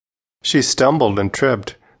She stumbled and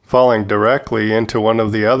tripped, falling directly into one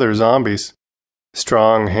of the other zombies.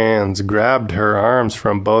 Strong hands grabbed her arms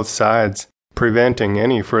from both sides, preventing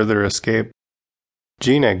any further escape.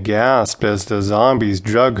 Gina gasped as the zombies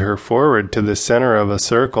dragged her forward to the center of a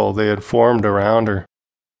circle they had formed around her.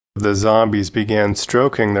 The zombies began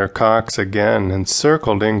stroking their cocks again and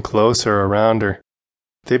circled in closer around her.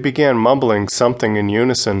 They began mumbling something in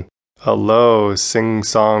unison, a low,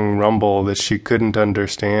 sing-song rumble that she couldn't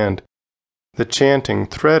understand. The chanting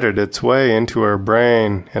threaded its way into her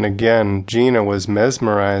brain, and again Gina was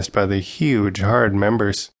mesmerized by the huge, hard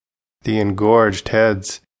members, the engorged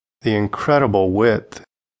heads, the incredible width.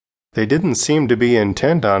 They didn't seem to be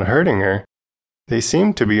intent on hurting her. They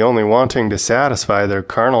seemed to be only wanting to satisfy their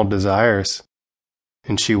carnal desires.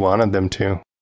 And she wanted them to.